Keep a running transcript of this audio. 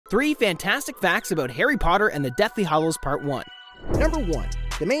3 fantastic facts about Harry Potter and the Deathly Hallows Part 1. Number 1.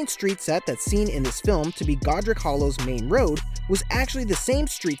 The main street set that's seen in this film to be Godric Hollow's main road was actually the same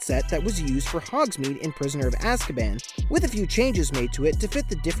street set that was used for Hogsmeade in Prisoner of Azkaban, with a few changes made to it to fit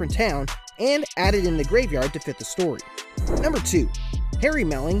the different town and added in the graveyard to fit the story. Number 2. Harry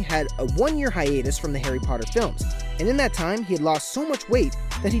Melling had a 1-year hiatus from the Harry Potter films, and in that time he had lost so much weight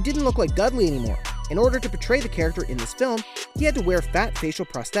that he didn't look like Dudley anymore. In order to portray the character in this film, he had to wear fat facial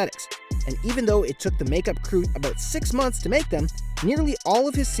prosthetics, and even though it took the makeup crew about 6 months to make them, nearly all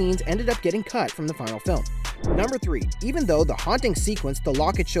of his scenes ended up getting cut from the final film. Number 3. Even though the haunting sequence the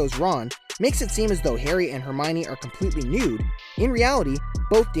locket shows Ron makes it seem as though Harry and Hermione are completely nude, in reality,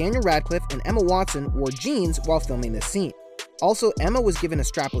 both Daniel Radcliffe and Emma Watson wore jeans while filming this scene. Also, Emma was given a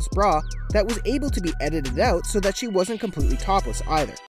strapless bra that was able to be edited out so that she wasn't completely topless either.